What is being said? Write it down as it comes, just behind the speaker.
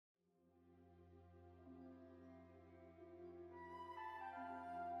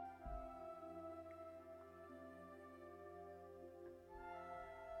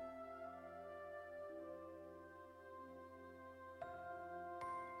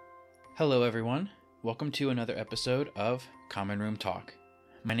Hello, everyone. Welcome to another episode of Common Room Talk.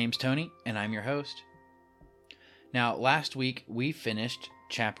 My name's Tony, and I'm your host. Now, last week we finished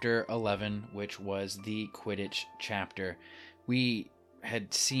Chapter 11, which was the Quidditch chapter. We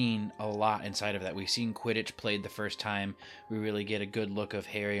had seen a lot inside of that. We've seen Quidditch played the first time. We really get a good look of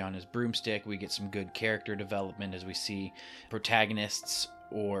Harry on his broomstick. We get some good character development as we see protagonists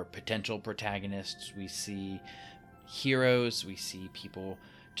or potential protagonists. We see heroes. We see people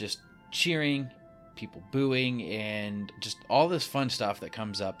just cheering, people booing, and just all this fun stuff that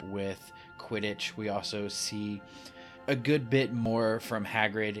comes up with Quidditch. We also see a good bit more from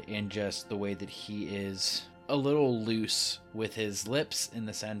Hagrid in just the way that he is a little loose with his lips, in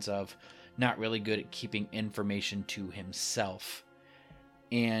the sense of not really good at keeping information to himself.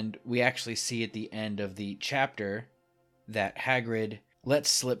 And we actually see at the end of the chapter that Hagrid lets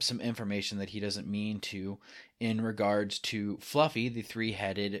slip some information that he doesn't mean to in regards to Fluffy, the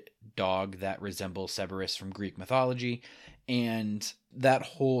three-headed dog that resembles Cerberus from Greek mythology, and that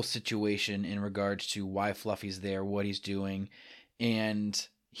whole situation in regards to why Fluffy's there, what he's doing, and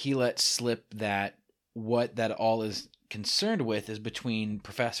he lets slip that what that all is concerned with is between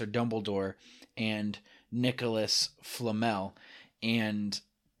Professor Dumbledore and Nicholas Flamel. And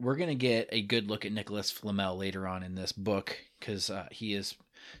we're going to get a good look at Nicholas Flamel later on in this book, because he is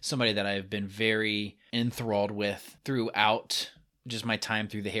somebody that I've been very enthralled with throughout just my time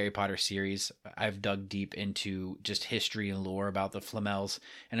through the Harry Potter series. I've dug deep into just history and lore about the Flamels,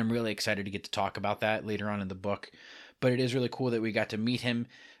 and I'm really excited to get to talk about that later on in the book. But it is really cool that we got to meet him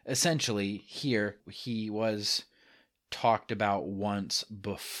essentially here. He was talked about once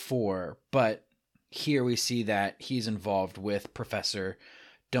before, but here we see that he's involved with Professor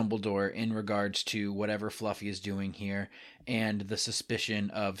Dumbledore in regards to whatever Fluffy is doing here, and the suspicion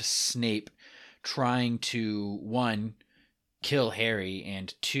of Snape trying to, one, kill Harry,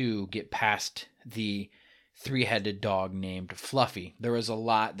 and two, get past the three-headed dog named Fluffy. There was a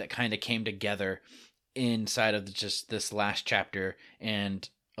lot that kind of came together inside of just this last chapter and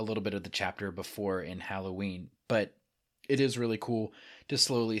a little bit of the chapter before in Halloween. But it is really cool to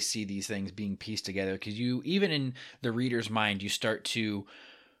slowly see these things being pieced together, because you, even in the reader's mind, you start to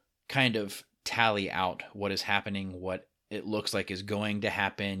kind of tally out what is happening, what it looks like is going to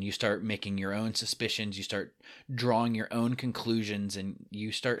happen. You start making your own suspicions, you start drawing your own conclusions, and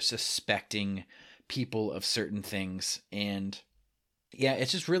you start suspecting people of certain things. And yeah,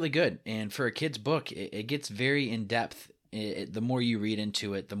 it's just really good. And for a kid's book, it gets very in-depth. The more you read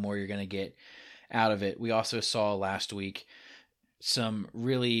into it, the more you're going to get out of it. We also saw last week some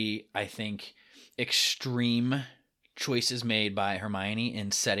really, I think, extreme choices made by Hermione in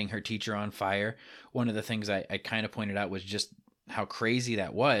setting her teacher on fire. One of the things I kind of pointed out was just how crazy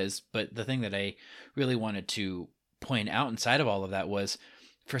that was. But the thing that I really wanted to point out inside of all of that was,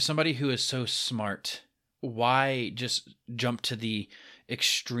 for somebody who is so smart, why just jump to the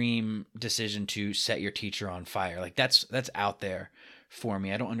extreme decision to set your teacher on fire? Like, that's out there for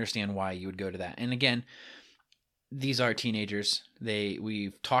me. I don't understand why you would go to that. And again, these are teenagers.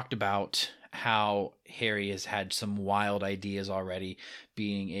 We've talked about how Harry has had some wild ideas already,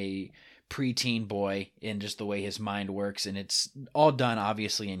 being a preteen boy, and just the way his mind works, and it's all done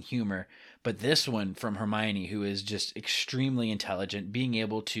obviously in humor. But this one from Hermione, who is just extremely intelligent, being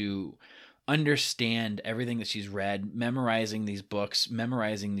able to understand everything that she's read, memorizing these books,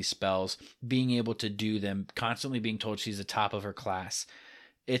 memorizing these spells, being able to do them, constantly being told she's the top of her class.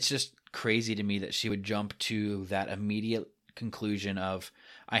 It's just crazy to me that she would jump to that immediate conclusion of,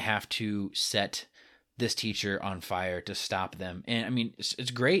 I have to set this teacher on fire to stop them. And I mean,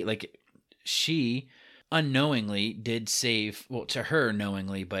 it's great. Like, she unknowingly did save, well, to her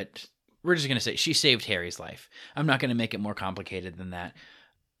knowingly, but we're just going to say she saved Harry's life. I'm not going to make it more complicated than that.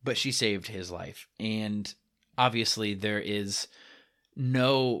 But she saved his life. And obviously there is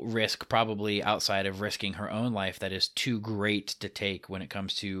no risk, probably outside of risking her own life, that is too great to take when it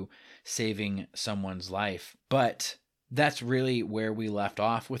comes to saving someone's life. But that's really where we left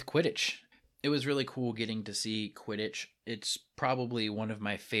off with Quidditch. It was really cool getting to see Quidditch. It's probably one of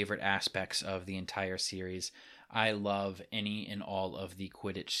my favorite aspects of the entire series. I love any and all of the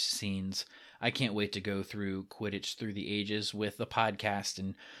Quidditch scenes. I can't wait to go through Quidditch Through the Ages with the podcast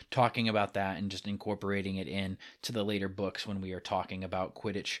and talking about that, and just incorporating it in to the later books when we are talking about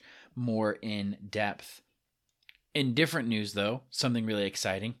Quidditch more in depth. In different news, though, something really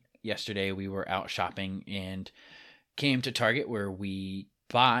exciting. Yesterday we were out shopping and came to Target, where we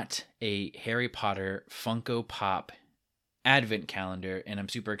bought a Harry Potter Funko Pop advent calendar, and I'm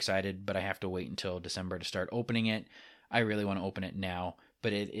super excited, but I have to wait until December to start opening it. I really want to open it now,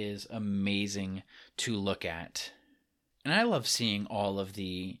 but it is amazing to look at. And I love seeing all of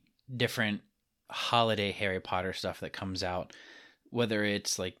the different holiday Harry Potter stuff that comes out, whether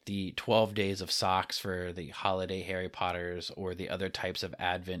it's like the 12 days of socks for the holiday Harry Potters or the other types of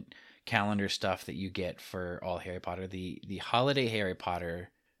Advent calendar stuff that you get for all Harry Potter. The holiday Harry Potter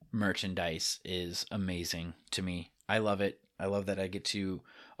merchandise is amazing to me. I love it. I love that I get to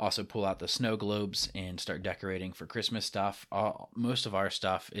also pull out the snow globes and start decorating for Christmas stuff. Most of our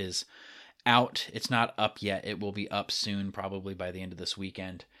stuff is out. It's not up yet. It will be up soon, probably by the end of this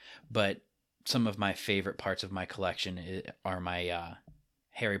weekend. But some of my favorite parts of my collection are my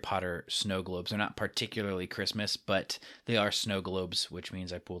Harry Potter snow globes. They're not particularly Christmas, but they are snow globes, which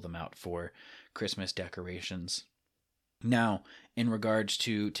means I pull them out for Christmas decorations. Now, in regards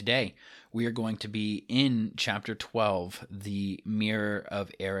to today, we are going to be in chapter 12, the Mirror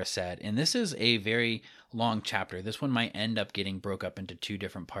of Erised. And this is a very long chapter. This one might end up getting broke up into two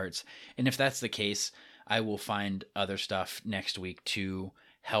different parts. And if that's the case, I will find other stuff next week to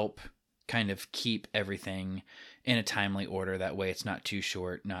help kind of keep everything in a timely order. That way it's not too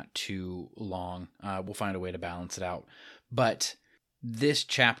short, not too long. We'll find a way to balance it out. But this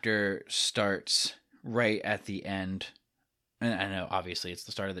chapter starts right at the end. And I know, obviously, it's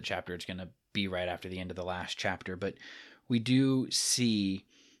the start of the chapter. It's going to be right after the end of the last chapter. But we do see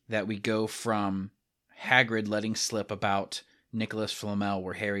that we go from Hagrid letting slip about Nicholas Flamel,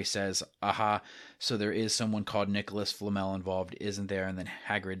 where Harry says, aha, so there is someone called Nicholas Flamel involved, isn't there? And then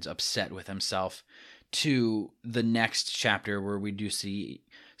Hagrid's upset with himself, to the next chapter where we do see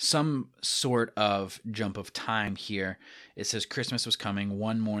some sort of jump of time here. It says Christmas was coming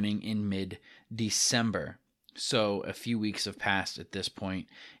one morning in mid-December. So a few weeks have passed at this point,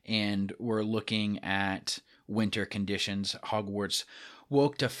 and we're looking at winter conditions. Hogwarts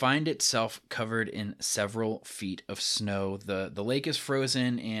woke to find itself covered in several feet of snow. The lake is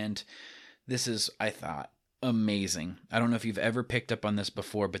frozen, and this is, I thought, amazing. I don't know if you've ever picked up on this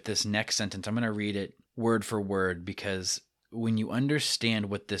before, but this next sentence, I'm going to read it word for word, because when you understand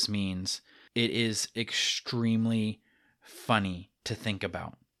what this means, it is extremely funny to think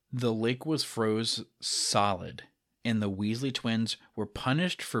about. The lake was froze solid, and the Weasley twins were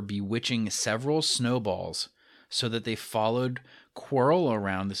punished for bewitching several snowballs so that they followed Quirrell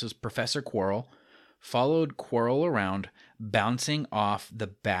around. This is Professor Quirrell, followed Quirrell around, bouncing off the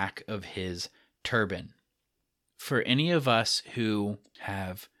back of his turban. For any of us who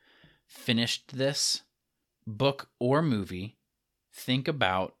have finished this book or movie, think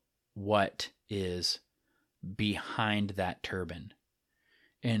about what is behind that turban.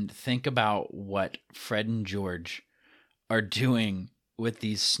 And think about what Fred and George are doing with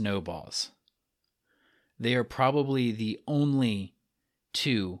these snowballs. They are probably the only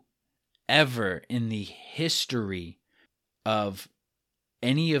two ever in the history of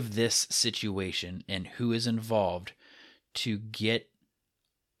any of this situation and who is involved to get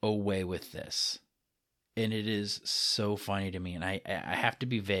away with this. And it is so funny to me. And I have to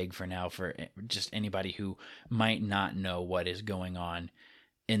be vague for now for just anybody who might not know what is going on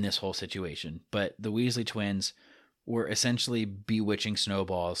in this whole situation. But the Weasley twins were essentially bewitching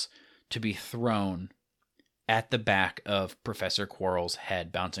snowballs to be thrown at the back of Professor Quirrell's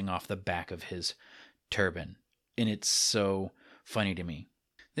head, bouncing off the back of his turban. And it's so funny to me.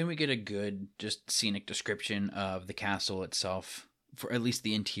 Then we get a good, just scenic description of the castle itself, for at least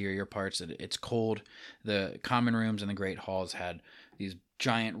the interior parts. It's cold. The common rooms and the great halls had these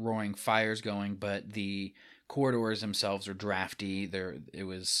giant roaring fires going, but the corridors themselves are drafty. It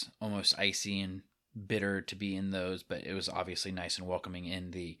was almost icy and bitter to be in those, but it was obviously nice and welcoming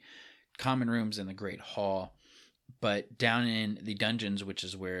in the common rooms and the great hall. But down in the dungeons, which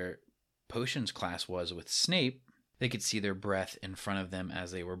is where Potions class was with Snape, they could see their breath in front of them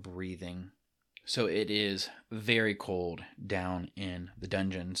as they were breathing. So it is very cold down in the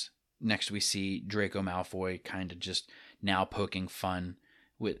dungeons. Next we see Draco Malfoy kind of just now poking fun.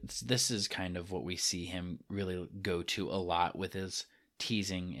 This is kind of what we see him really go to a lot with his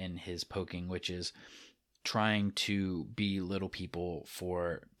teasing and his poking, which is trying to belittle people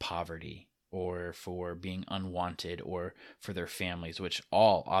for poverty or for being unwanted or for their families, which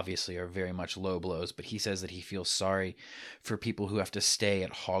all obviously are very much low blows. But he says that he feels sorry for people who have to stay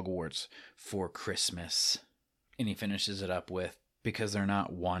at Hogwarts for Christmas. And he finishes it up with, because they're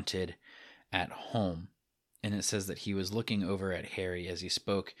not wanted at home. And it says that he was looking over at Harry as he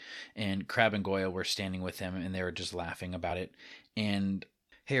spoke, and Crabbe and Goyle were standing with him, and they were just laughing about it. And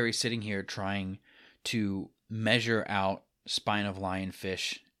Harry's sitting here trying to measure out spine of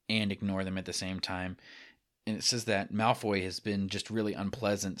lionfish and ignore them at the same time. And it says that Malfoy has been just really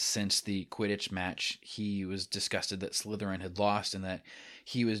unpleasant since the Quidditch match. He was disgusted that Slytherin had lost, and that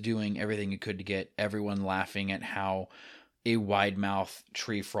he was doing everything he could to get everyone laughing at how a wide mouth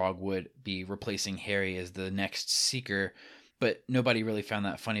tree frog would be replacing Harry as the next Seeker. But nobody really found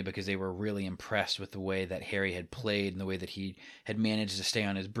that funny because they were really impressed with the way that Harry had played and the way that he had managed to stay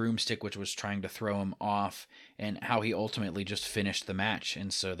on his broomstick, which was trying to throw him off, and how he ultimately just finished the match.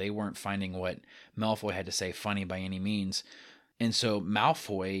 And so they weren't finding what Malfoy had to say funny by any means. And so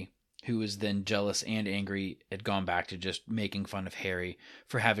Malfoy, who was then jealous and angry, had gone back to just making fun of Harry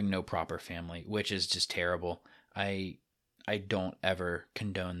for having no proper family, which is just terrible. I don't ever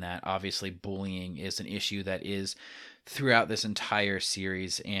condone that. Obviously, bullying is an issue that is throughout this entire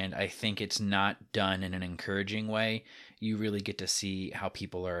series, and I think it's not done in an encouraging way. You really get to see how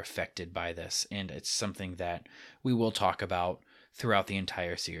people are affected by this, and it's something that we will talk about throughout the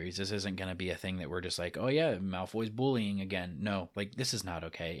entire series. This isn't going to be a thing that we're just like, oh yeah, Malfoy's bullying again. No, like, this is not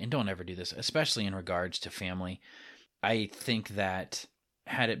okay, and don't ever do this, especially in regards to family. I think that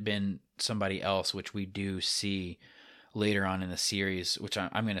had it been somebody else, which we do see later on in the series, which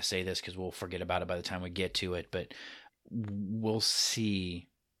I'm going to say this because we'll forget about it by the time we get to it, but we'll see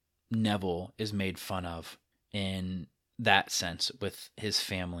Neville is made fun of in that sense with his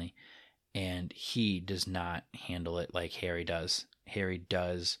family, and he does not handle it like Harry does. Harry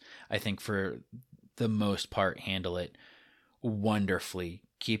does, I think, for the most part, handle it wonderfully,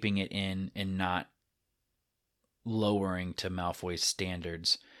 keeping it in and not lowering to Malfoy's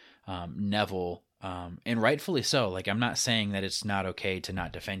standards. Neville, and rightfully so. Like, I'm not saying that it's not okay to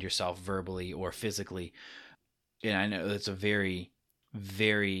not defend yourself verbally or physically. And I know it's a very,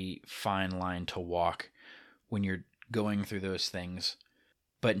 very fine line to walk when you're going through those things.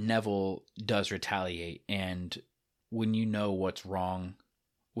 But Neville does retaliate. And when you know what's wrong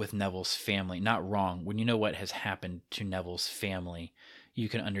with Neville's family, not wrong, when you know what has happened to Neville's family, you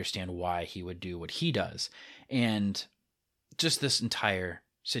can understand why he would do what he does. And just this entire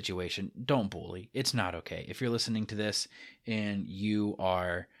situation, don't bully. It's not okay. If you're listening to this and you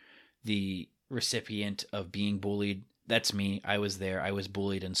are the recipient of being bullied, that's me. I was there. I was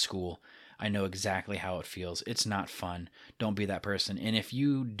bullied in school. I know exactly how it feels. It's not fun. Don't be that person. And if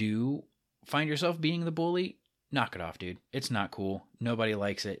you do find yourself being the bully, knock it off, dude. It's not cool. Nobody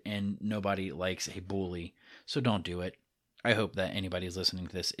likes it, and nobody likes a bully. So don't do it. I hope that anybody who's listening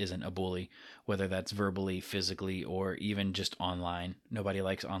to this isn't a bully, whether that's verbally, physically, or even just online. Nobody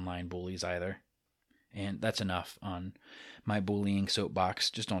likes online bullies either. And that's enough on my bullying soapbox.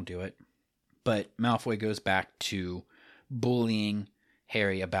 Just don't do it. But Malfoy goes back to bullying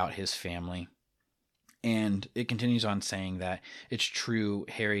Harry about his family. And it continues on saying that it's true,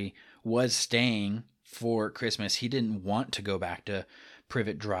 Harry was staying for Christmas. He didn't want to go back to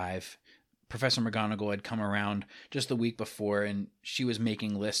Privet Drive. Professor McGonagall had come around just the week before, and she was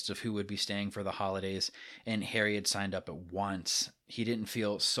making lists of who would be staying for the holidays, and Harry had signed up at once. He didn't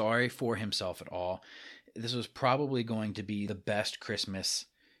feel sorry for himself at all. This was probably going to be the best Christmas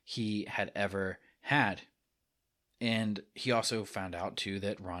he had ever had. And he also found out, too,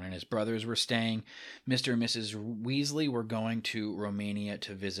 that Ron and his brothers were staying. Mr. and Mrs. Weasley were going to Romania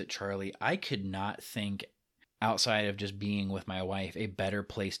to visit Charlie. I could not think, outside of just being with my wife, a better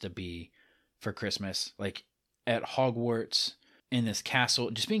place to be for Christmas. Like, at Hogwarts, in this castle,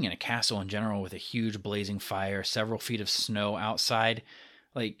 just being in a castle in general with a huge blazing fire, several feet of snow outside,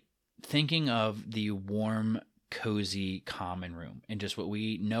 like, thinking of the warm, cozy common room and just what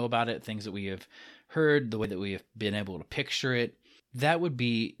we know about it, things that we have heard, the way that we have been able to picture it, that would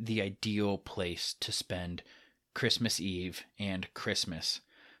be the ideal place to spend Christmas Eve and Christmas.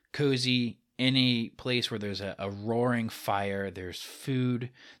 Cozy, in a place where there's a roaring fire, there's food,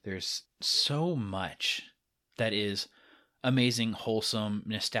 there's so much that is amazing, wholesome,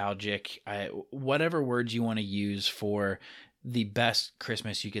 nostalgic, whatever words you want to use for the best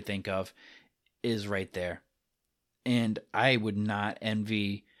Christmas you could think of is right there. And I would not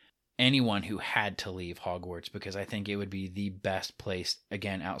envy anyone who had to leave Hogwarts, because I think it would be the best place,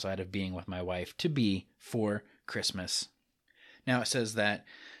 again, outside of being with my wife, to be for Christmas. Now it says that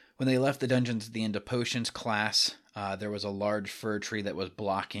when they left the dungeons at the end of Potions class, there was a large fir tree that was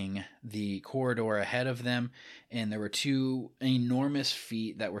blocking the corridor ahead of them, and there were two enormous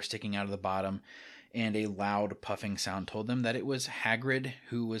feet that were sticking out of the bottom, and a loud puffing sound told them that it was Hagrid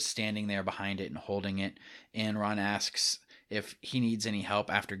who was standing there behind it and holding it. And Ron asks if he needs any help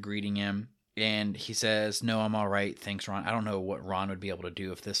after greeting him, and he says, "No, I'm all right, thanks, Ron." I don't know what Ron would be able to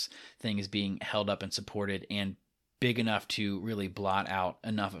do if this thing is being held up and supported and big enough to really blot out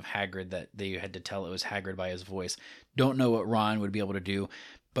enough of Hagrid that they had to tell it was Hagrid by his voice. Don't know what Ron would be able to do,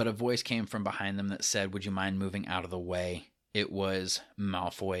 but a voice came from behind them that said, "Would you mind moving out of the way?" It was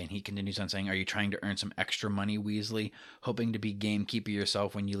Malfoy, and he continues on saying, "Are you trying to earn some extra money, Weasley? Hoping to be gamekeeper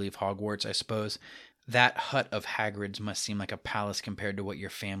yourself when you leave Hogwarts, I suppose?" That hut of Hagrid's must seem like a palace compared to what your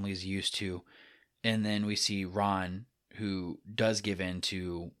family's used to. And then we see Ron, who does give in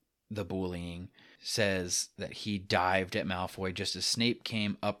to the bullying, says that he dived at Malfoy just as Snape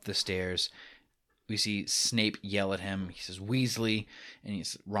came up the stairs. We see Snape yell at him. He says, Weasley, and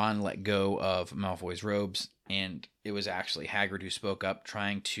Ron let go of Malfoy's robes. And it was actually Hagrid who spoke up,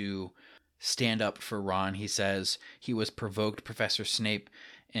 trying to stand up for Ron. He says he was provoked, Professor Snape,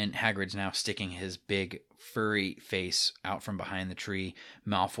 and Hagrid's now sticking his big furry face out from behind the tree.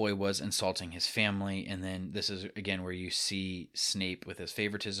 Malfoy was insulting his family, and then this is again where you see Snape with his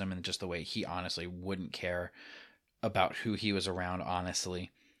favoritism and just the way he honestly wouldn't care about who he was around,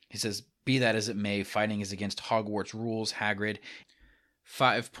 honestly. He says, be that as it may, fighting is against Hogwarts rules, Hagrid.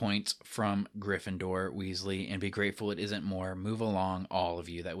 5 points from Gryffindor, Weasley, and be grateful it isn't more. Move along, all of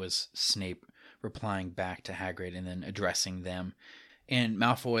you. That was Snape replying back to Hagrid and then addressing them. And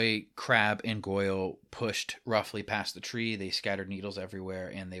Malfoy, Crabbe, and Goyle pushed roughly past the tree. They scattered needles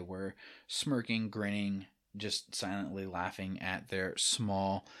everywhere, and they were smirking, grinning, just silently laughing at their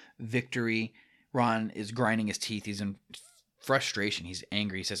small victory. Ron is grinding his teeth. He's in frustration. He's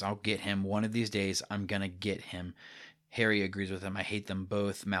angry. He says, I'll get him. One of these days, I'm going to get him. Harry agrees with him. I hate them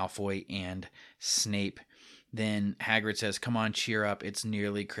both, Malfoy and Snape. Then Hagrid says, come on, cheer up. It's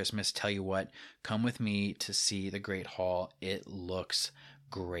nearly Christmas. Tell you what, come with me to see the Great Hall. It looks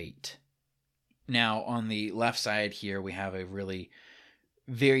great. Now, on the left side here, we have a really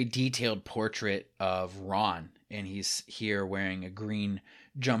very detailed portrait of Ron. And he's here wearing a green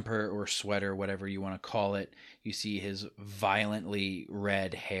jumper or sweater, whatever you want to call it. You see his violently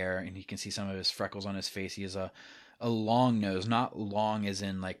red hair, and you can see some of his freckles on his face. He has a long nose, not long as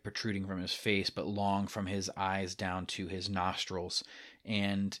in like protruding from his face, but long from his eyes down to his nostrils.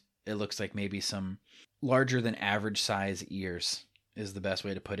 And it looks like maybe some larger than average size ears is the best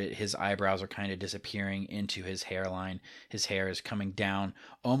way to put it. His eyebrows are kind of disappearing into his hairline. His hair is coming down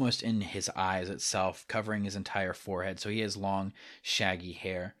almost in his eyes itself, covering his entire forehead. So he has long, shaggy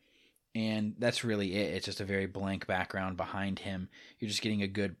hair. And that's really it. It's just a very blank background behind him. You're just getting a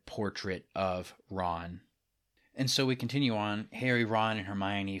good portrait of Ron. And so we continue on. Harry, Ron, and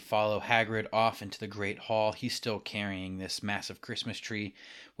Hermione follow Hagrid off into the Great Hall. He's still carrying this massive Christmas tree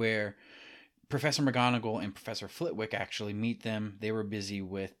where Professor McGonagall and Professor Flitwick actually meet them. They were busy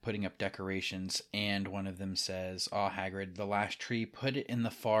with putting up decorations, and one of them says, Hagrid, the last tree, put it in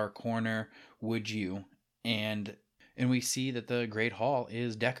the far corner, would you? And we see that the Great Hall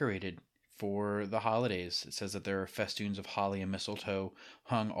is decorated for the holidays. It says that there are festoons of holly and mistletoe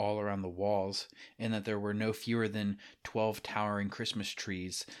hung all around the walls, and that there were no fewer than 12 towering Christmas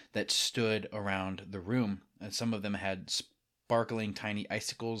trees that stood around the room. And some of them had sparkling tiny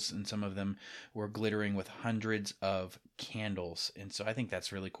icicles, and some of them were glittering with hundreds of candles. And so I think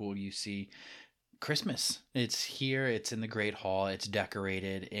that's really cool. You see Christmas. It's here, it's in the Great Hall, it's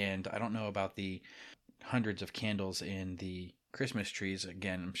decorated, and I don't know about the hundreds of candles in the Christmas trees.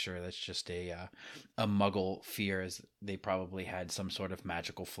 Again, I'm sure that's just a muggle fear, as they probably had some sort of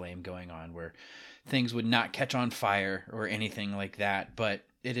magical flame going on where things would not catch on fire or anything like that. But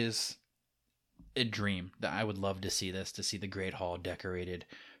it is a dream that I would love to see this, to see the Great Hall decorated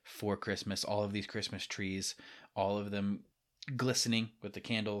for Christmas. All of these Christmas trees, all of them glistening with the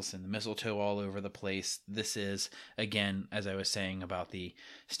candles and the mistletoe all over the place. This is, again, as I was saying about the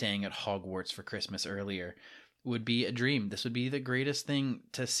staying at Hogwarts for Christmas earlier, would be a dream. This would be the greatest thing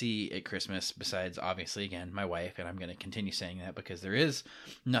to see at Christmas, besides, obviously, again, my wife, and I'm going to continue saying that because there is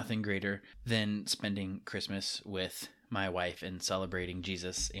nothing greater than spending Christmas with my wife and celebrating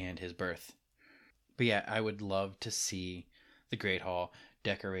Jesus and his birth. But yeah, I would love to see the Great Hall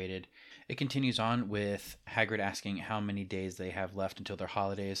decorated. It continues on with Hagrid asking how many days they have left until their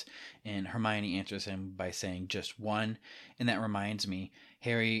holidays, and Hermione answers him by saying just one. And that reminds me,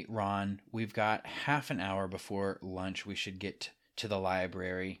 Harry, Ron, we've got half an hour before lunch. We should get to the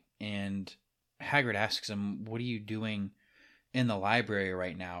library. And Hagrid asks him, what are you doing in the library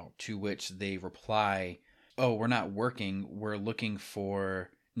right now? To which they reply, oh, we're not working. We're looking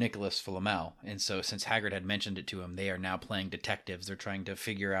for Nicholas Flamel. And so since Hagrid had mentioned it to him, they are now playing detectives. They're trying to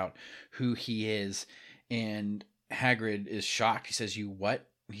figure out who he is. And Hagrid is shocked. He says, you what?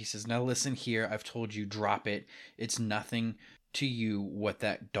 He says, now listen here. I've told you, drop it. It's nothing to you what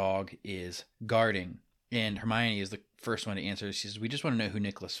that dog is guarding. And Hermione is the first one to answer. She says, we just want to know who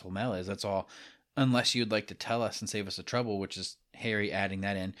Nicholas Flamel is. That's all. Unless you'd like to tell us and save us the trouble, which is Harry adding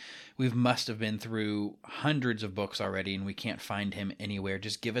that in. We must have been through hundreds of books already and we can't find him anywhere.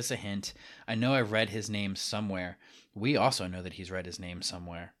 Just give us a hint. I know I've read his name somewhere. We also know that he's read his name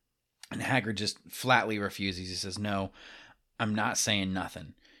somewhere. And Hagrid just flatly refuses. He says, no, I'm not saying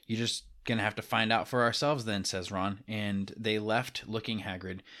nothing. You just Gonna have to find out for ourselves then, says Ron. And they left looking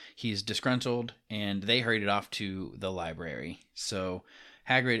Hagrid. He's disgruntled, and they hurried off to the library. So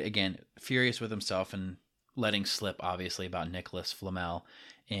Hagrid, again, furious with himself and letting slip, obviously, about Nicholas Flamel.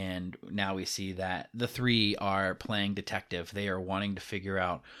 And now we see that the three are playing detective. They are wanting to figure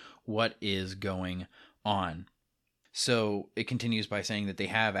out what is going on. So it continues by saying that they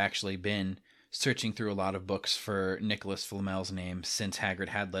have actually been searching through a lot of books for Nicholas Flamel's name since Hagrid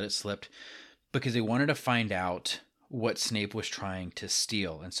had let it slip, because they wanted to find out what Snape was trying to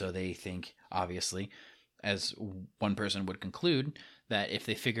steal. And so they think, obviously, as one person would conclude, that if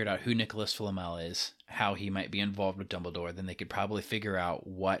they figured out who Nicholas Flamel is, how he might be involved with Dumbledore, then they could probably figure out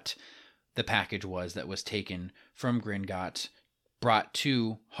what the package was that was taken from Gringotts, brought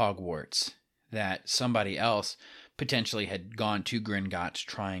to Hogwarts, that somebody else potentially had gone to Gringotts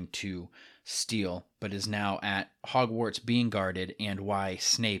trying to steal, but is now at Hogwarts being guarded, and why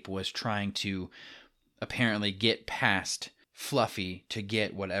Snape was trying to apparently get past Fluffy to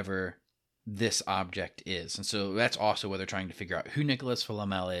get whatever this object is. And so that's also what they're trying to figure out, who Nicholas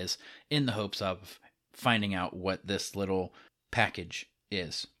Flamel is, in the hopes of finding out what this little package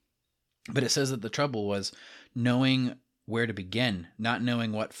is. But it says that the trouble was knowing where to begin, not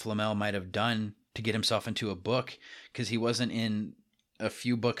knowing what Flamel might have done to get himself into a book, because he wasn't in a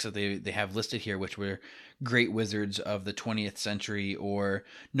few books that they have listed here, which were great wizards of the 20th century or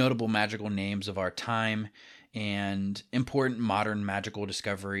notable magical names of our time and important modern magical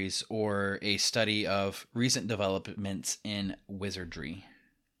discoveries, or a study of recent developments in wizardry.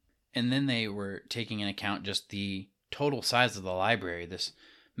 And then they were taking into account just the total size of the library. This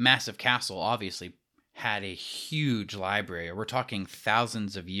massive castle obviously had a huge library. We're talking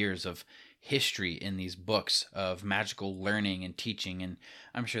thousands of years of history in these books of magical learning and teaching, and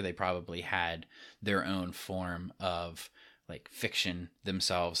I'm sure they probably had their own form of like fiction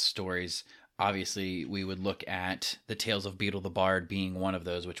themselves, stories. Obviously, we would look at the Tales of Beetle the Bard being one of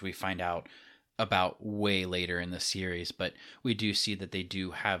those, which we find out about way later in the series, but we do see that they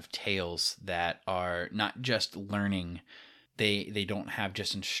do have tales that are not just learning. They don't have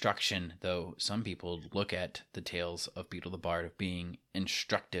just instruction, though some people look at the Tales of Beetle the Bard of being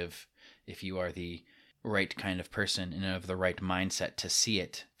instructive if you are the right kind of person and of the right mindset to see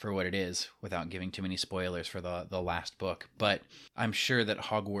it for what it is, without giving too many spoilers for the last book. But I'm sure that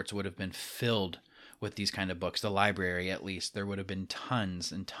Hogwarts would have been filled with these kind of books. The library, at least, there would have been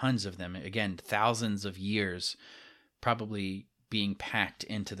tons and tons of them. Again, thousands of years probably being packed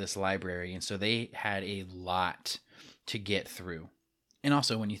into this library. And so they had a lot to get through. And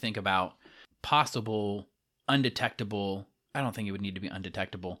also, when you think about possible undetectable, I don't think it would need to be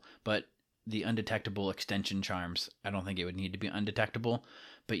undetectable, but the undetectable extension charms, I don't think it would need to be undetectable,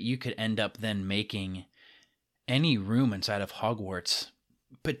 but you could end up then making any room inside of Hogwarts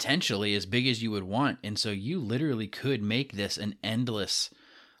potentially as big as you would want. And so you literally could make this an endless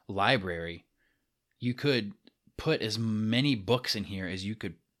library. You could put as many books in here as you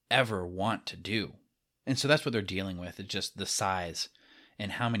could ever want to do. And so that's what they're dealing with. It's just the size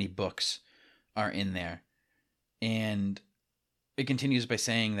and how many books are in there. And it continues by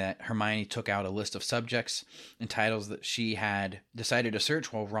saying that Hermione took out a list of subjects and titles that she had decided to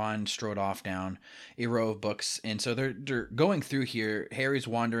search, while Ron strode off down a row of books. And so they're going through here. Harry's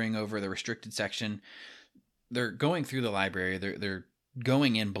wandering over the restricted section. They're going through the library. They're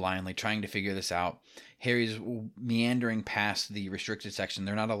going in blindly, trying to figure this out. Harry's meandering past the restricted section.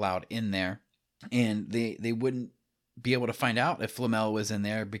 They're not allowed in there. And they wouldn't be able to find out if Flamel was in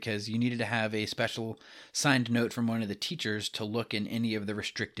there, because you needed to have a special signed note from one of the teachers to look in any of the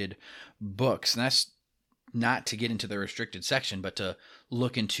restricted books. And that's not to get into the restricted section, but to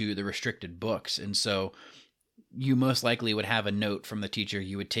look into the restricted books. And so you most likely would have a note from the teacher.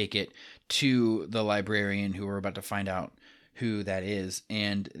 You would take it to the librarian, who we're about to find out who that is,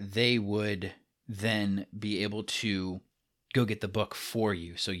 and they would then be able to go get the book for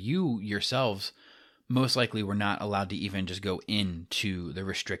you. So you yourselves most likely were not allowed to even just go into the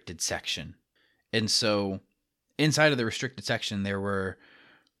restricted section. And so inside of the restricted section, there were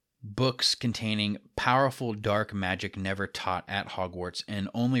books containing powerful dark magic never taught at Hogwarts and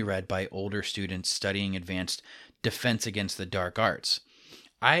only read by older students studying advanced defense against the dark arts.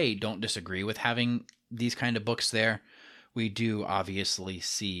 I don't disagree with having these kind of books there. We do obviously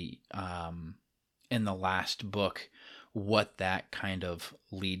see in the last book what that kind of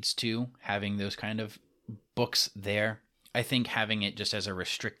leads to, having those kind of books there. I think having it just as a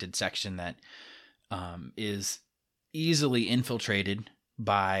restricted section that is easily infiltrated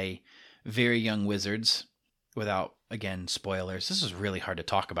by very young wizards without, again, spoilers. This is really hard to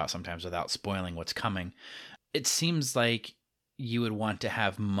talk about sometimes without spoiling what's coming. It seems like you would want to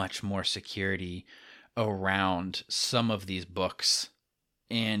have much more security around some of these books.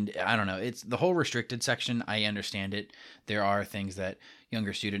 And I don't know, it's the whole restricted section. I understand it. There are things that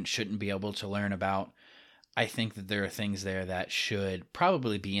younger students shouldn't be able to learn about. I think that there are things there that should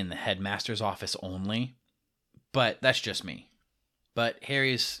probably be in the headmaster's office only, but that's just me. But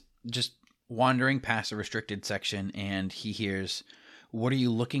Harry's just wandering past the restricted section, and he hears, "What are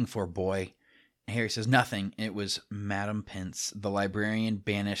you looking for, boy?" And Harry says, "Nothing." It was Madam Pince. The librarian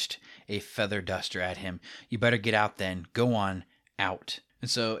banished a feather duster at him. "You better get out then. Go on, out." And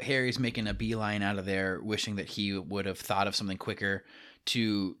so Harry's making a beeline out of there, wishing that he would have thought of something quicker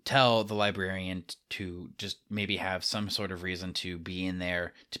to tell the librarian to just maybe have some sort of reason to be in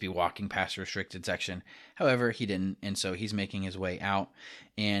there, to be walking past the restricted section. However, he didn't, and so he's making his way out,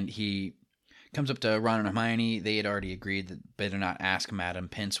 and he comes up to Ron and Hermione. They had already agreed that they better not ask Madam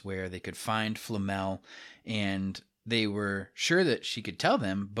Pince where they could find Flamel, and they were sure that she could tell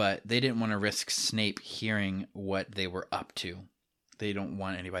them, but they didn't want to risk Snape hearing what they were up to. They don't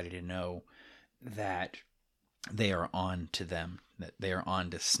want anybody to know that they are on to them, that they are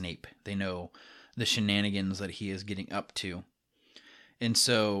on to Snape. They know the shenanigans that he is getting up to. And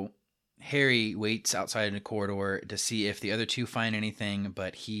so Harry waits outside in the corridor to see if the other two find anything,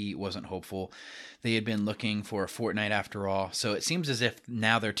 but he wasn't hopeful. They had been looking for a fortnight after all, so it seems as if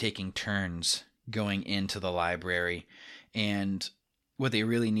now they're taking turns going into the library, and what they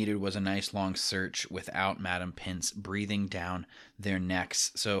really needed was a nice long search without Madam Pince breathing down their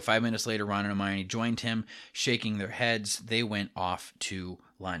necks. So 5 minutes later, Ron and Hermione joined him, shaking their heads. They went off to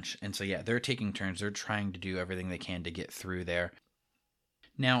lunch. And so, yeah, they're taking turns. They're trying to do everything they can to get through there.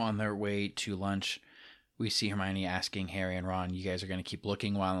 Now on their way to lunch, we see Hermione asking Harry and Ron, "You guys are going to keep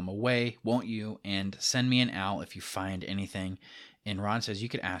looking while I'm away, won't you? And send me an owl if you find anything." And Ron says, "You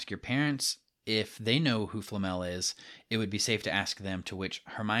could ask your parents. If they know who Flamel is, it would be safe to ask them," to which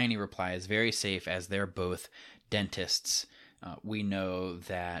Hermione replies, "Very safe, as they're both dentists." We know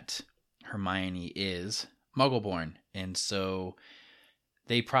that Hermione is Muggle-born, and so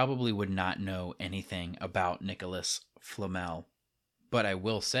they probably would not know anything about Nicholas Flamel. But I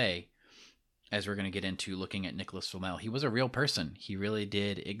will say, as we're going to get into looking at Nicholas Flamel, he was a real person. He really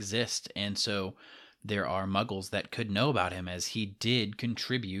did exist, and so there are Muggles that could know about him, as he did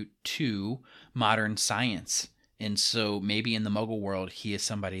contribute to modern science. And so maybe in the Muggle world, he is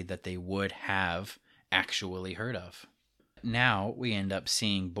somebody that they would have actually heard of. Now we end up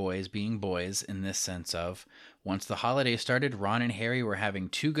seeing boys being boys, in this sense of, once the holidays started, Ron and Harry were having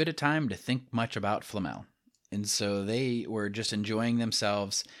too good a time to think much about Flamel. And so they were just enjoying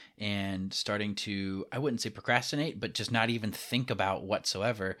themselves and starting to, I wouldn't say procrastinate, but just not even think about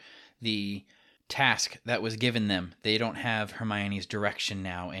whatsoever the task that was given them. They don't have Hermione's direction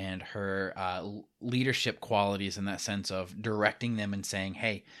now and her leadership qualities, in that sense of directing them and saying,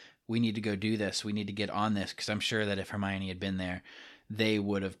 "Hey, we need to go do this. We need to get on this." Because I'm sure that if Hermione had been there, they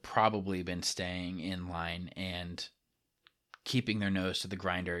would have probably been staying in line and keeping their nose to the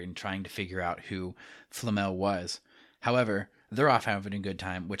grinder and trying to figure out who Flamel was. However, they're off having a good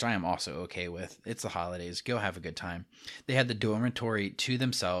time, which I am also okay with. It's the holidays. Go have a good time. They had the dormitory to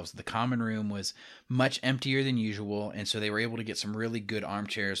themselves. The common room was much emptier than usual, and so they were able to get some really good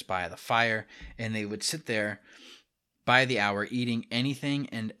armchairs by the fire, and they would sit there by the hour eating anything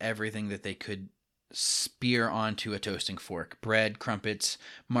and everything that they could spear onto a toasting fork. Bread, crumpets,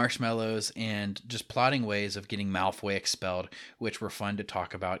 marshmallows, and just plotting ways of getting Malfoy expelled, which were fun to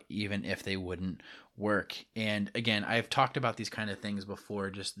talk about even if they wouldn't work. And again, I've talked about these kind of things before,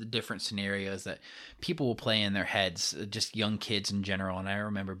 just the different scenarios that people will play in their heads, just young kids in general. And I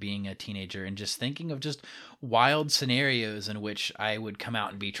remember being a teenager and just thinking of just wild scenarios in which I would come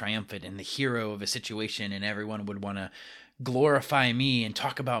out and be triumphant and the hero of a situation, and everyone would want to glorify me and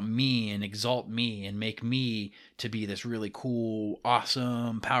talk about me and exalt me and make me to be this really cool,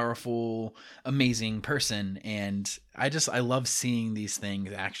 awesome, powerful, amazing person. And I love seeing these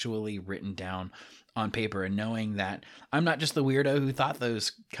things actually written down on paper and knowing that I'm not just the weirdo who thought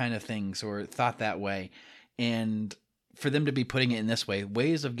those kind of things or thought that way. And for them to be putting it in this way,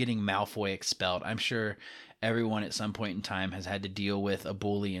 ways of getting Malfoy expelled. I'm sure everyone at some point in time has had to deal with a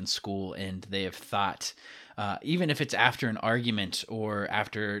bully in school, and they have thought, even if it's after an argument or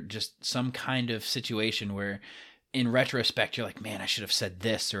after just some kind of situation where in retrospect, you're like, man, I should have said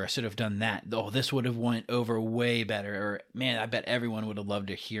this, or I should have done that. Oh, this would have went over way better. Or, man, I bet everyone would have loved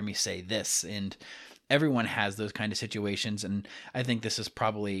to hear me say this. And everyone has those kind of situations. And I think this is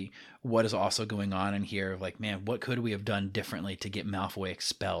probably what is also going on in here. Like, man, what could we have done differently to get Malfoy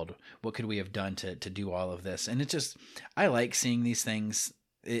expelled? What could we have done to do all of this? And it's just, I like seeing these things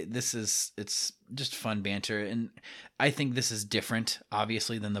it's just fun banter, and I think this is different,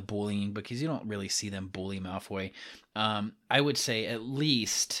 obviously, than the bullying, because you don't really see them bully Malfoy. I would say at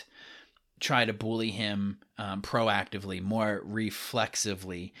least try to bully him proactively, more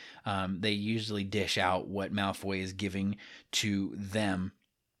reflexively. They usually dish out what Malfoy is giving to them,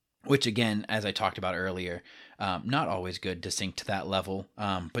 which again, as I talked about earlier, not always good to sink to that level,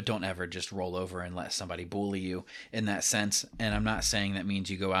 but don't ever just roll over and let somebody bully you in that sense. And I'm not saying that means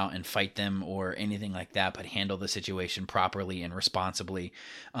you go out and fight them or anything like that, but handle the situation properly and responsibly.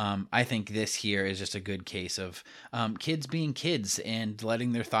 I think this here is just a good case of kids being kids and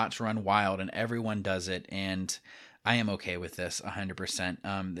letting their thoughts run wild, and everyone does it. And I am okay with this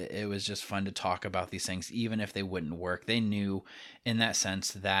 100%. It was just fun to talk about these things, even if they wouldn't work. They knew in that sense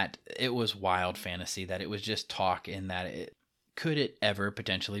that it was wild fantasy, that it was just talk, and that could it ever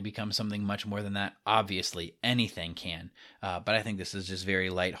potentially become something much more than that? Obviously, anything can. But I think this is just very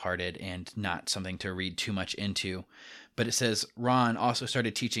lighthearted and not something to read too much into. But it says Ron also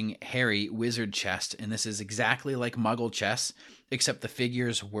started teaching Harry wizard chess, and this is exactly like Muggle chess, except the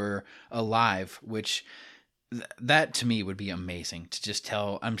figures were alive, which that to me would be amazing to just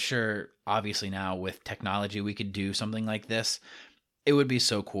tell. I'm sure obviously now with technology we could do something like this. It would be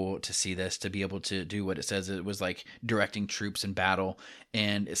so cool to see this, to be able to do what it says. It was like directing troops in battle.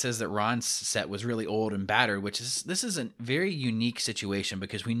 And it says that Ron's set was really old and battered, this is a very unique situation,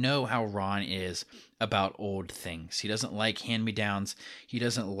 because we know how Ron is about old things. He doesn't like hand-me-downs. He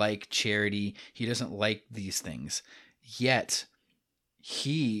doesn't like charity. He doesn't like these things. Yet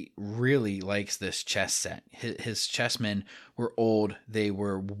he really likes this chess set. His chessmen were old. They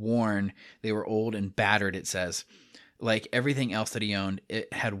were worn. They were old and battered, it says. Like everything else that he owned,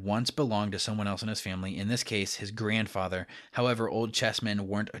 it had once belonged to someone else in his family, in this case, his grandfather. However, old chessmen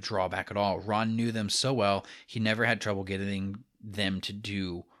weren't a drawback at all. Ron knew them so well, he never had trouble getting them to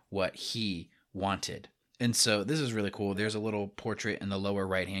do what he wanted. And so this is really cool. There's a little portrait in the lower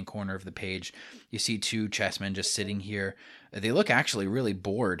right-hand corner of the page. You see two chessmen just sitting here. They look actually really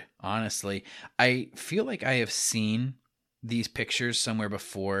bored, honestly. I feel like I have seen these pictures somewhere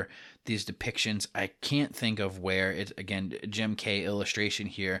before, these depictions. I can't think of where. It's, again, Jim Kay illustration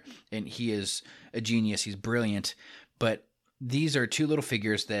here, and he is a genius. He's brilliant. But these are two little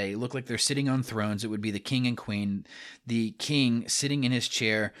figures. They look like they're sitting on thrones. It would be the king and queen. The king sitting in his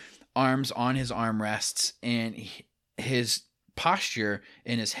chair, arms on his armrests, and his posture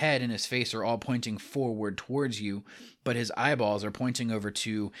and his head and his face are all pointing forward towards you, but his eyeballs are pointing over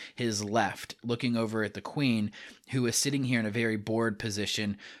to his left, looking over at the queen, who is sitting here in a very bored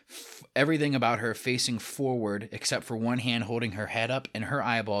position, everything about her facing forward except for one hand holding her head up, and her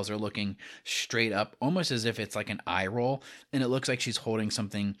eyeballs are looking straight up, almost as if it's like an eye roll, and it looks like she's holding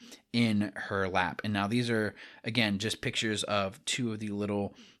something in her lap. And now these are, again, just pictures of two of the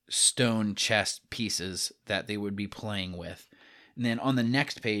little stone chess pieces that they would be playing with. And then on the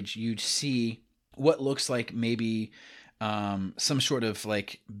next page, you'd see what looks like maybe some sort of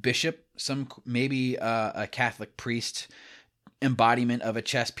like bishop, maybe a Catholic priest embodiment of a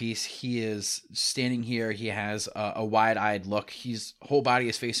chess piece. He is standing here. He has a wide-eyed look. His whole body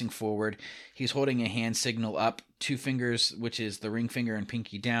is facing forward. He's holding a hand signal up, two fingers, which is the ring finger and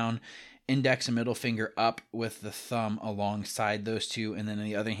pinky down, index and middle finger up with the thumb alongside those two. And then on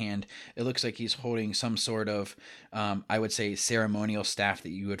the other hand, it looks like he's holding some sort of, I would say, ceremonial staff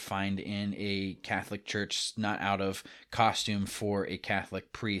that you would find in a Catholic church, not out of costume for a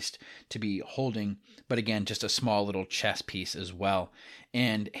Catholic priest to be holding, but again, just a small little chess piece as well.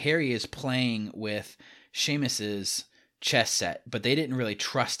 And Harry is playing with Seamus's chess set, but they didn't really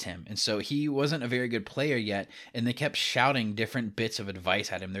trust him, and so he wasn't a very good player yet, and they kept shouting different bits of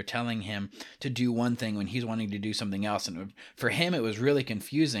advice at him. They're telling him to do one thing when he's wanting to do something else, and for him it was really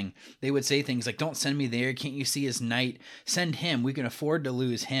confusing. They would say things like, "Don't send me there, can't you see his knight? Send him, we can afford to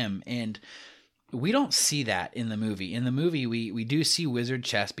lose him." And we don't see that in the movie. In the movie, we do see wizard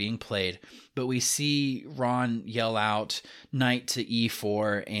chess being played, but we see Ron yell out knight to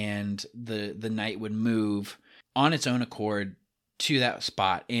e4, and the knight would move on its own accord to that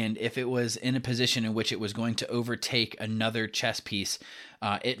spot. And if it was in a position in which it was going to overtake another chess piece,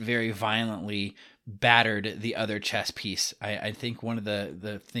 it very violently battered the other chess piece. I think one of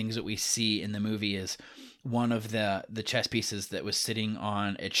the things that we see in the movie is one of the chess pieces that was sitting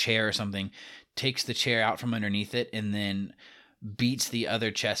on a chair or something takes the chair out from underneath it and then beats the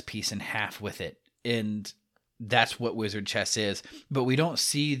other chess piece in half with it. And that's what wizard chess is, but we don't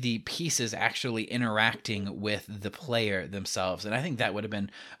see the pieces actually interacting with the player themselves. And I think that would have been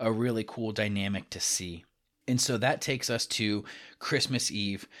a really cool dynamic to see. And so that takes us to Christmas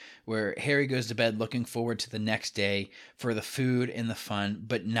Eve, where Harry goes to bed looking forward to the next day for the food and the fun,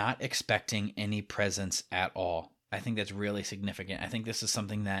 but not expecting any presents at all. I think that's really significant. I think this is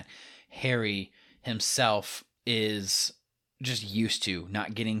something that Harry himself is just used to,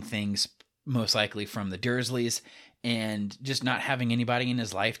 not getting things most likely from the Dursleys and just not having anybody in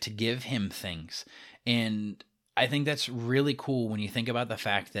his life to give him things. And I think that's really cool when you think about the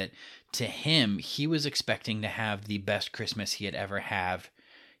fact that to him, he was expecting to have the best Christmas he had ever had,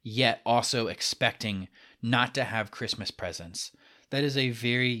 yet also expecting not to have Christmas presents. That is a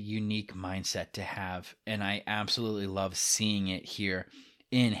very unique mindset to have, and I absolutely love seeing it here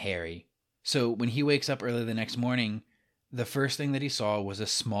in Harry. So when he wakes up early the next morning, the first thing that he saw was a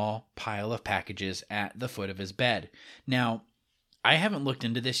small pile of packages at the foot of his bed. Now, I haven't looked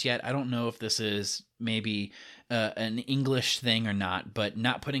into this yet. I don't know if this is maybe an English thing or not, but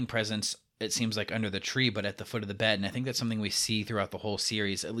not putting presents, it seems like, under the tree, but at the foot of the bed. And I think that's something we see throughout the whole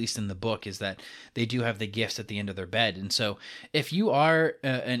series, at least in the book, is that they do have the gifts at the end of their bed. And so if you are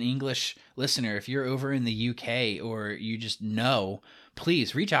an English listener, if you're over in the UK or you just know,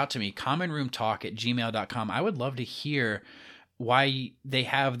 please reach out to me, commonroomtalk@gmail.com. I would love to hear why they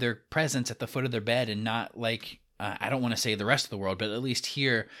have their presents at the foot of their bed and not like, I don't want to say the rest of the world, but at least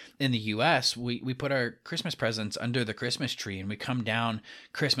here in the U.S., we put our Christmas presents under the Christmas tree, and we come down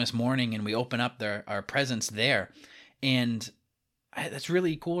Christmas morning and we open up our presents there. And that's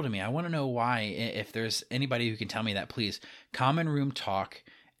really cool to me. I want to know why. If there's anybody who can tell me that, please,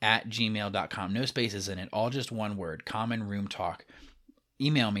 commonroomtalk@gmail.com. No spaces in it, all just one word, commonroomtalk.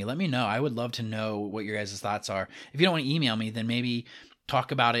 Email me. Let me know. I would love to know what your guys' thoughts are. If you don't want to email me, then maybe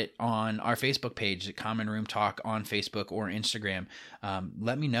talk about it on our Facebook page at Common Room Talk on Facebook or Instagram.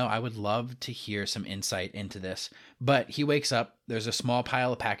 Let me know. I would love to hear some insight into this. But he wakes up. There's a small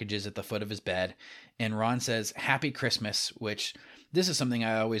pile of packages at the foot of his bed. And Ron says, "Happy Christmas," which this is something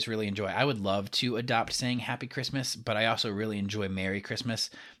I always really enjoy. I would love to adopt saying Happy Christmas, but I also really enjoy Merry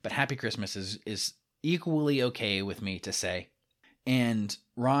Christmas. But Happy Christmas is equally okay with me to say. And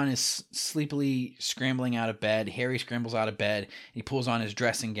Ron is sleepily scrambling out of bed. Harry scrambles out of bed. He pulls on his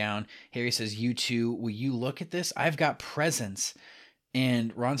dressing gown. Harry says, "You two, will you look at this? I've got presents."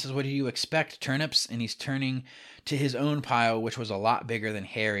 And Ron says, "What do you expect? Turnips?" And he's turning to his own pile, which was a lot bigger than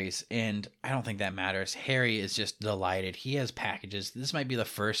Harry's. And I don't think that matters. Harry is just delighted. He has packages. This might be the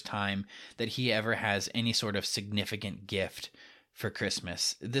first time that he ever has any sort of significant gift for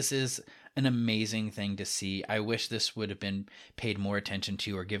Christmas. This is an amazing thing to see. I wish this would have been paid more attention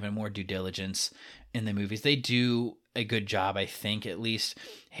to or given more due diligence in the movies. They do a good job, I think. At least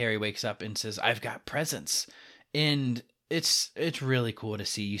Harry wakes up and says, "I've got presents." And it's really cool to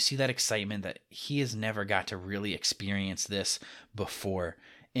see. You see that excitement that he has never got to really experience this before.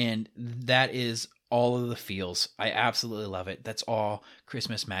 And that is all of the feels. I absolutely love it. That's all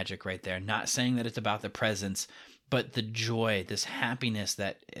Christmas magic right there. Not saying that it's about the presents, but the joy, this happiness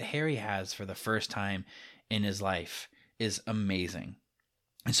that Harry has for the first time in his life is amazing.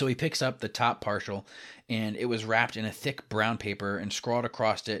 And so he picks up the top partial, and it was wrapped in a thick brown paper, and scrawled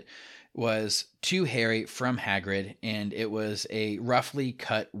across it was "To Harry from Hagrid," and it was a roughly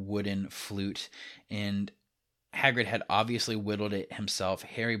cut wooden flute. And Hagrid had obviously whittled it himself.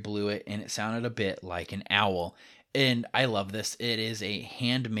 Harry blew it, and it sounded a bit like an owl. And I love this. It is a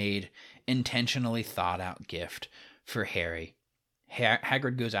handmade, intentionally thought out gift for Harry.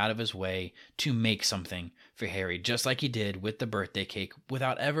 Hagrid goes out of his way to make something for Harry, just like he did with the birthday cake,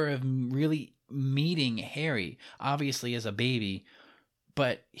 without ever really meeting Harry, obviously as a baby.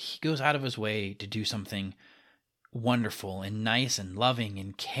 But he goes out of his way to do something wonderful and nice and loving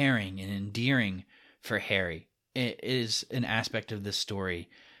and caring and endearing for Harry. It is an aspect of this story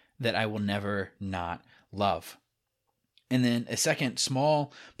that I will never not love. And then a second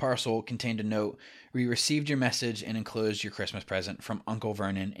small parcel contained a note: "We received your message and enclosed your Christmas present from Uncle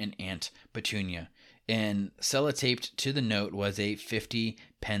Vernon and Aunt Petunia." And sellotaped to the note was a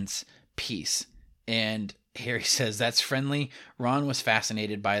 50-pence piece. And Harry says, "That's friendly." Ron was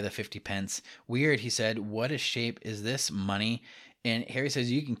fascinated by the 50 pence. "Weird," he said. "What a shape is this? Money?" And Harry says,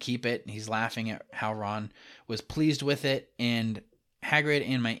 "You can keep it." He's laughing at how Ron was pleased with it. And Hagrid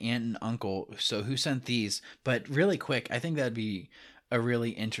and my aunt and uncle. So who sent these? But really quick, I think that'd be a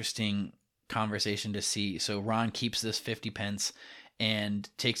really interesting conversation to see. So Ron keeps this 50 pence and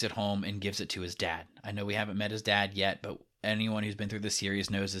takes it home and gives it to his dad. I know we haven't met his dad yet, but anyone who's been through the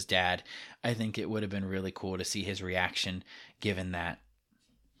series knows his dad. I think it would have been really cool to see his reaction given that.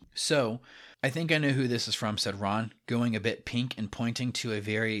 "So, I think I know who this is from," said Ron, going a bit pink and pointing to a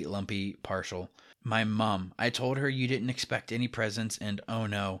very lumpy parcel. My mum. I told her you didn't expect any presents, and oh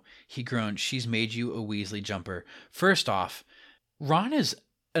no, he groaned, she's made you a Weasley jumper. First off, Ron is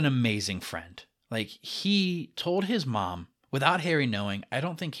an amazing friend. Like, he told his mom, without Harry knowing, I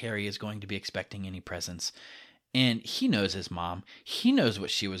don't think Harry is going to be expecting any presents. And he knows his mom. He knows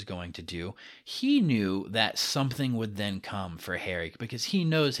what she was going to do. He knew that something would then come for Harry because he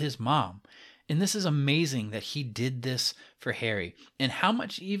knows his mom. And this is amazing that he did this for Harry. And how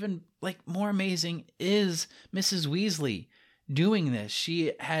much even more amazing is Mrs. Weasley doing this?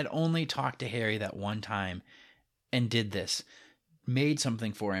 She had only talked to Harry that one time and did this, made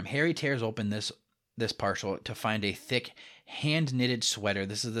something for him. Harry tears open this parcel to find a thick hand-knitted sweater.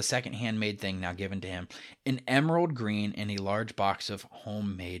 This is the second handmade thing now given to him. An emerald green and a large box of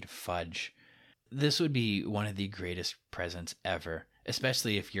homemade fudge. This would be one of the greatest presents ever,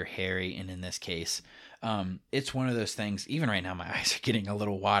 especially if you're Harry, and in this case, it's one of those things, even right now my eyes are getting a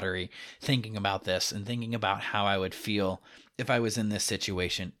little watery thinking about this and thinking about how I would feel if I was in this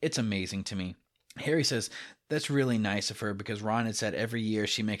situation. It's amazing to me. Harry says, that's really nice of her because Ron had said every year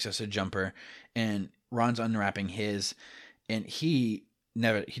she makes us a jumper, and Ron's unwrapping his, and he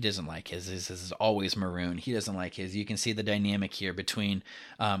doesn't like his. His is always maroon. He doesn't like his. You can see the dynamic here between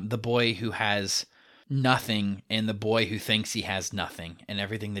the boy who has nothing and the boy who thinks he has nothing, and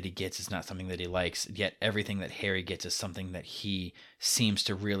everything that he gets is not something that he likes, yet everything that Harry gets is something that he seems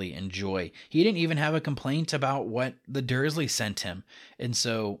to really enjoy. He didn't even have a complaint about what the Dursleys sent him, and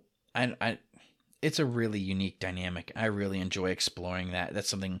so it's a really unique dynamic. I really enjoy exploring that. That's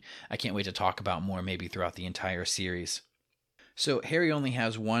something I can't wait to talk about more, maybe throughout the entire series. So Harry only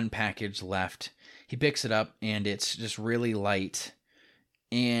has one package left. He picks it up, and it's just really light,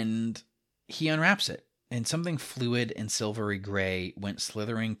 and he unwraps it, and something fluid and silvery gray went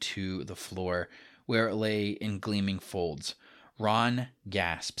slithering to the floor, where it lay in gleaming folds. Ron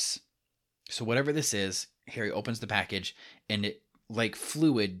gasps. So whatever this is, Harry opens the package, and it, like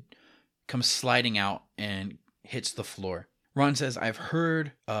fluid, comes sliding out and hits the floor. Ron says, I've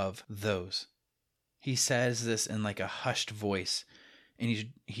heard of those. He says this in like a hushed voice, and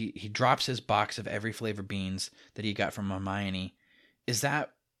he drops his box of every flavor beans that he got from Hermione. Is that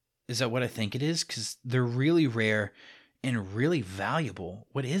what I think it is? Because they're really rare and really valuable.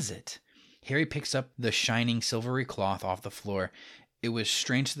 What is it? Harry picks up the shining silvery cloth off the floor. It was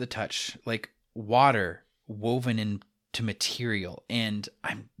strange to the touch, like water woven into material. And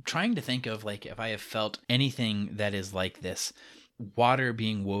I'm trying to think of if I have felt anything that is like this, water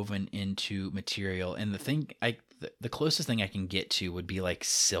being woven into material. And the closest thing I can get to would be like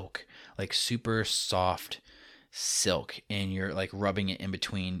silk, like super soft silk, and you're like rubbing it in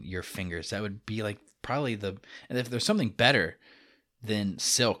between your fingers. That would be like probably and if there's something better than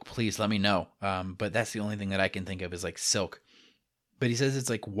silk, please let me know. But that's the only thing that I can think of is like silk. But he says it's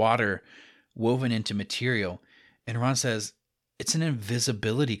like water woven into material. And Ron says, it's an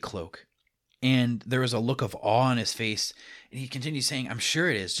invisibility cloak. And there was a look of awe on his face. And he continues saying, I'm sure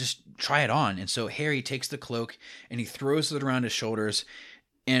it is. Just try it on. And so Harry takes the cloak and he throws it around his shoulders.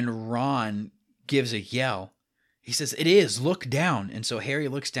 And Ron gives a yell. He says, it is. Look down. And so Harry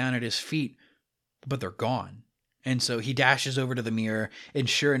looks down at his feet, but they're gone. And so he dashes over to the mirror. And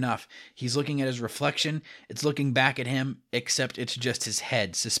sure enough, he's looking at his reflection. It's looking back at him, except it's just his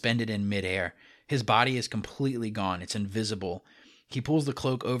head suspended in midair. His body is completely gone. It's invisible. He pulls the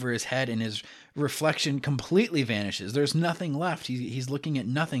cloak over his head and his reflection completely vanishes. There's nothing left. He's looking at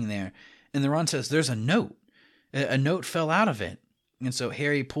nothing there. And then Ron says, there's a note. A note fell out of it. And so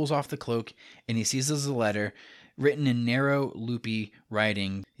Harry pulls off the cloak and he sees as a letter written in narrow, loopy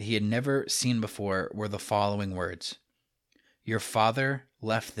writing he had never seen before were the following words. Your father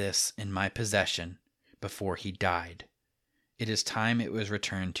left this in my possession before he died. It is time it was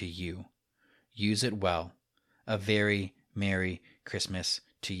returned to you. Use it well. A very Merry Christmas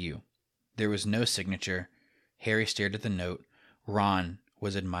to you. There was no signature. Harry stared at the note. Ron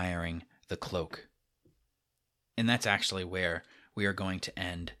was admiring the cloak. And that's actually where we are going to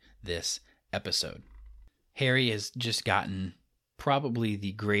end this episode. Harry has just gotten probably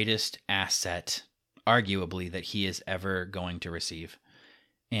the greatest asset, arguably, that he is ever going to receive.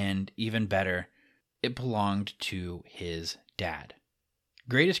 And even better, it belonged to his dad.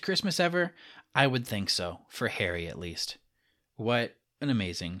 Greatest Christmas ever? I would think so, for Harry at least. What an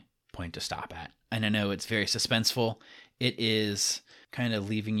amazing point to stop at. And I know it's very suspenseful. It is kind of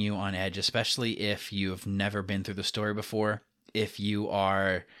leaving you on edge, especially if you've never been through the story before. If you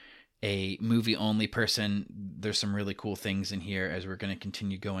are a movie-only person, there's some really cool things in here as we're going to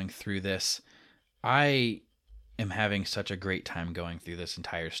continue going through this. I am having such a great time going through this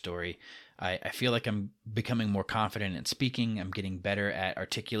entire story. I feel like I'm becoming more confident in speaking. I'm getting better at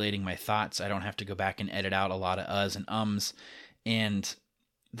articulating my thoughts. I don't have to go back and edit out a lot of uhs and ums. And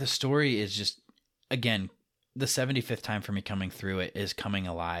the story is just, again, the 75th time for me coming through it is coming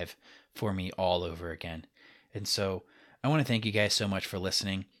alive for me all over again. And so I want to thank you guys so much for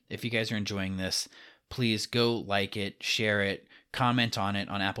listening. If you guys are enjoying this, please go like it, share it, comment on it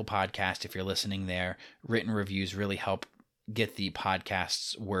on Apple Podcast if you're listening there. Written reviews really help get the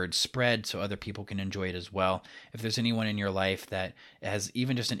podcast's word spread so other people can enjoy it as well. If there's anyone in your life that has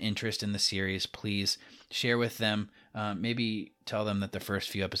even just an interest in the series, please share with them. Maybe tell them that the first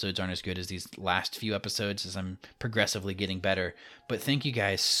few episodes aren't as good as these last few episodes, as I'm progressively getting better. But thank you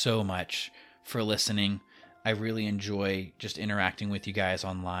guys so much for listening. I really enjoy just interacting with you guys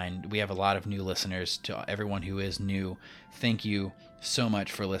online. We have a lot of new listeners. To everyone who is new, thank you so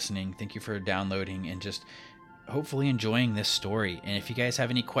much for listening. Thank you for downloading and just hopefully enjoying this story. And if you guys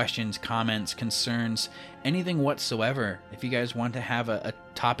have any questions, comments, concerns, anything whatsoever, if you guys want to have a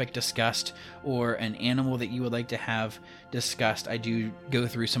topic discussed or an animal that you would like to have discussed, I do go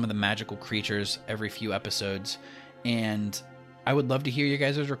through some of the magical creatures every few episodes, and I would love to hear your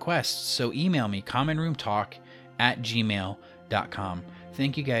guys' requests. So email me, commonroomtalk@gmail.com.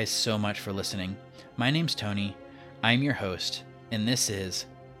 Thank you guys so much for listening. My name's Tony. I'm your host, and this is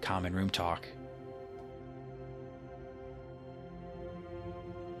Common Room Talk.